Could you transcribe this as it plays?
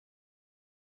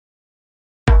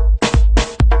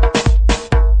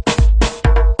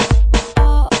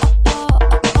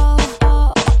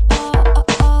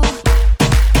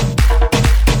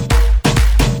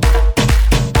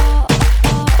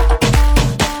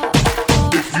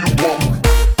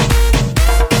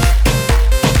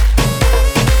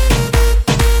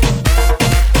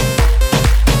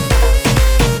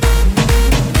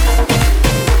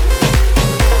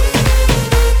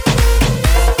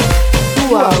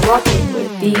rocking with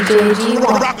DJ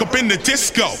G1. Rock up in the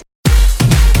disco.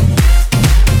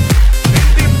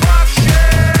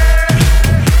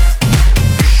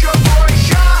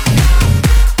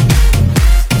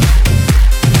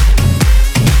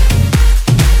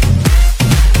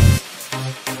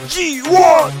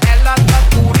 G1.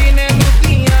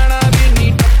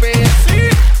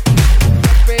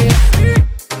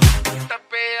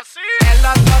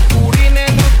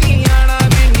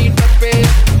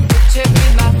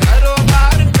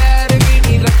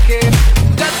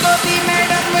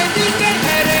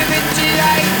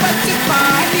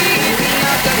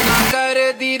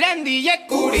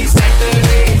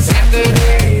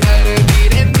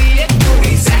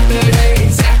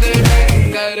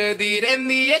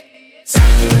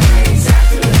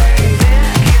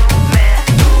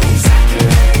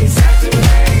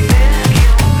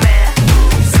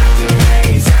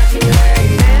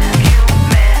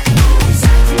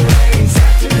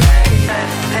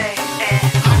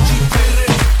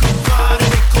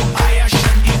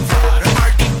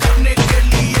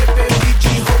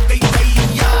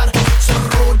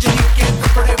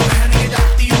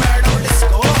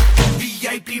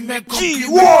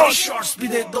 Shorts भी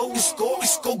दे दो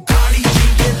इसको गाड़ी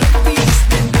चाहिए लंबी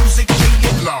इसमें म्यूजिक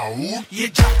चाहिए लाउड ये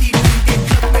जाती के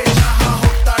क्लब में जहां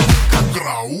होता है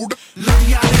क्राउड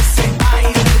लुधियाने से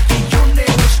आई लड़की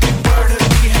यूनिवर्सिटी पढ़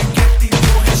रही है कहती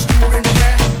वो है स्टूडेंट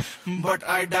है बट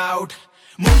आई डाउट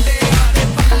मुंडे आधे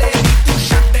पल्ले नी तू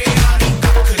शड्डे आरी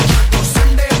कख छो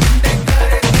संडे मुंडे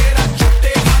करे तेरा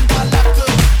छुट्टे खांदा लक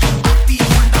आती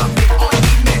होंडा में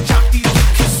ऑडी में जाती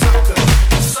दुख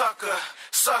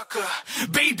suck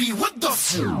baby what the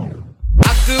fuck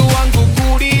ਅੱਗ ਵਾਂਗੂ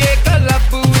ਕੁੜੀ ਏ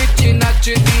ਕਲੱਬ ਵਿੱਚ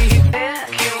ਨੱਚਦੀ